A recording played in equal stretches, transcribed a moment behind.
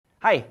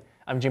Hi,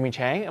 I'm Jimmy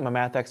Chang. I'm a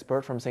math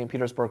expert from St.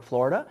 Petersburg,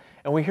 Florida,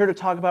 and we're here to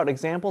talk about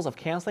examples of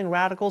canceling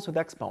radicals with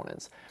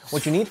exponents.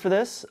 What you need for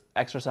this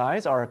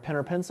exercise are a pen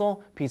or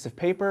pencil, piece of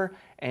paper,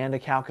 and a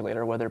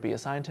calculator, whether it be a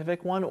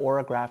scientific one or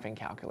a graphing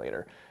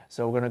calculator.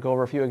 So we're going to go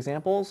over a few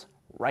examples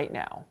right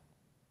now.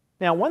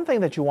 Now, one thing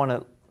that you want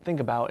to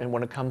think about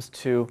when it comes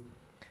to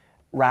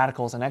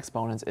radicals and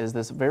exponents is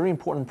this very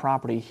important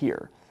property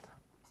here.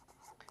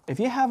 If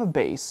you have a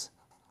base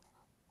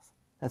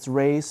that's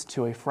raised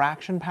to a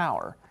fraction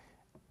power,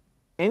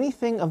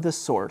 anything of this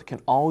sort can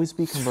always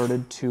be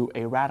converted to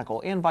a radical,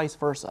 and vice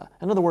versa.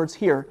 In other words,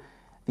 here,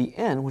 the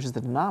n, which is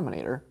the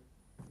denominator,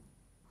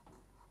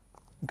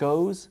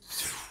 goes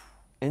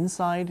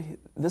inside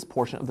this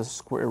portion of the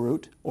square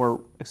root,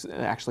 or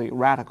actually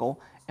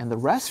radical, and the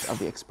rest of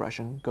the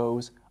expression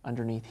goes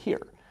underneath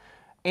here.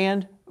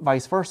 And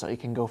vice versa. You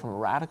can go from a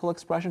radical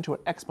expression to an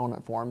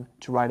exponent form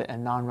to write it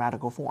in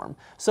non-radical form.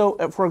 So,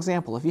 for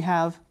example, if you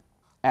have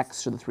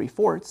x to the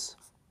 3/4,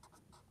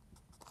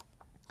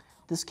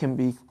 this can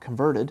be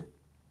converted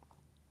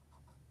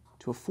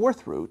to a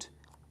fourth root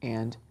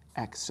and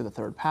x to the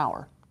 3rd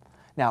power.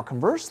 Now,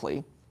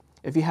 conversely,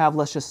 if you have,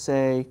 let's just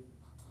say,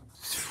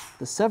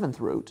 the 7th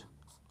root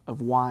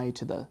of y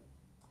to the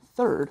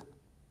 3rd,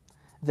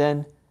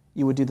 then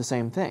you would do the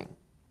same thing.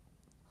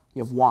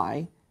 You have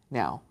y.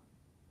 Now,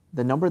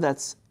 the number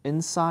that's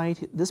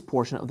inside this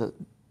portion of the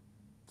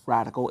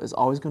radical is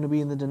always going to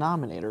be in the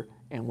denominator,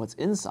 and what's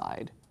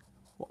inside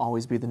will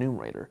always be the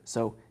numerator.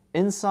 So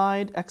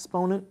inside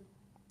exponent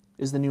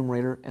is the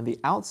numerator, and the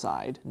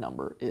outside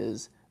number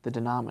is the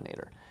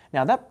denominator.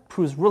 Now, that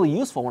proves really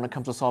useful when it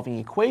comes to solving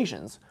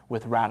equations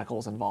with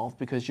radicals involved,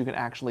 because you can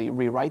actually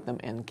rewrite them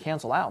and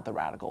cancel out the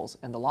radicals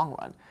in the long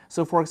run.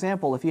 So, for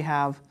example, if you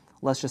have,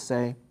 let's just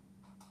say,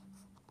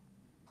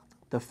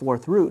 the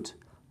 4th root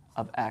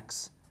of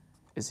x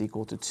is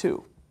equal to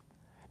 2.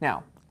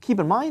 Now, keep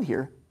in mind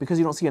here, because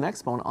you don't see an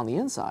exponent on the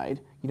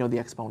inside, you know the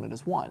exponent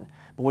is 1.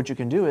 But what you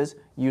can do is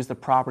use the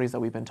properties that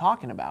we've been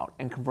talking about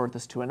and convert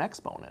this to an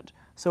exponent.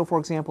 So, for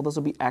example, this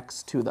will be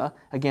x to the,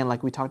 again,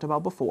 like we talked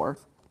about before,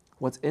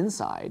 what's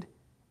inside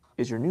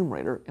is your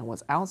numerator, and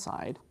what's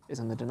outside is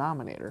in the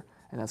denominator,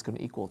 and that's going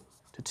to equal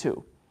to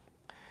 2.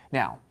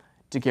 Now,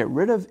 to get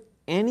rid of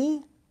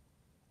any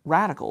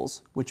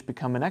radicals which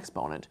become an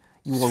exponent,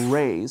 you will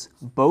raise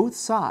both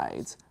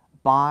sides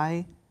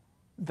by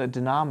the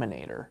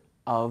denominator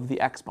of the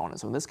exponent.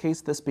 So in this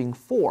case, this being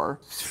 4,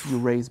 you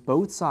raise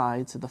both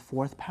sides to the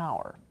 4th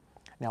power.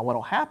 Now what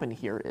will happen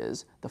here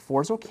is the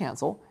 4's will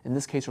cancel. In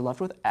this case, you're left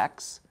with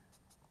x,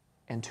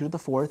 and 2 to the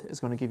 4th is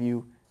going to give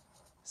you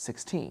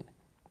 16.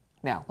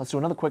 Now, let's do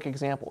another quick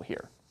example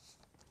here.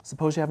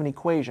 Suppose you have an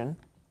equation,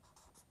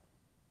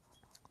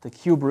 the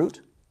cube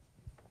root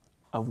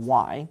of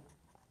y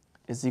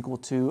is equal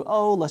to,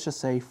 let's just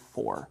say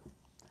 4.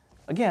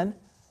 Again,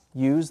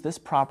 use this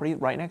property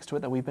right next to it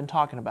that we've been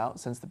talking about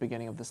since the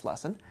beginning of this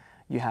lesson.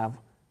 You have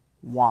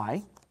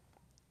y.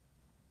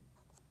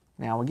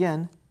 Now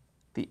again,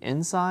 the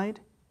inside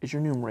is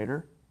your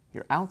numerator,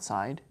 your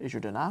outside is your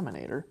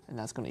denominator, and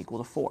that's going to equal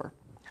to 4.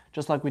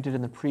 Just like we did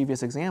in the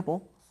previous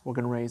example, we're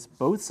going to raise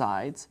both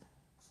sides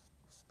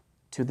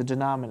to the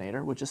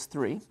denominator, which is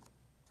 3.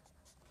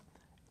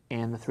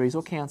 And the 3's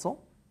will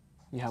cancel.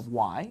 You have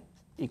y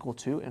equal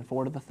to, and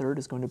 4 to the 3rd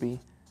is going to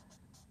be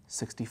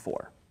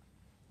 64.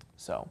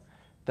 So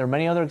there are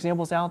many other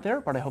examples out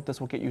there, but I hope this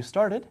will get you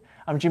started.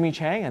 I'm Jimmy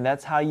Chang, and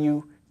that's how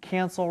you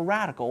cancel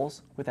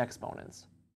radicals with exponents.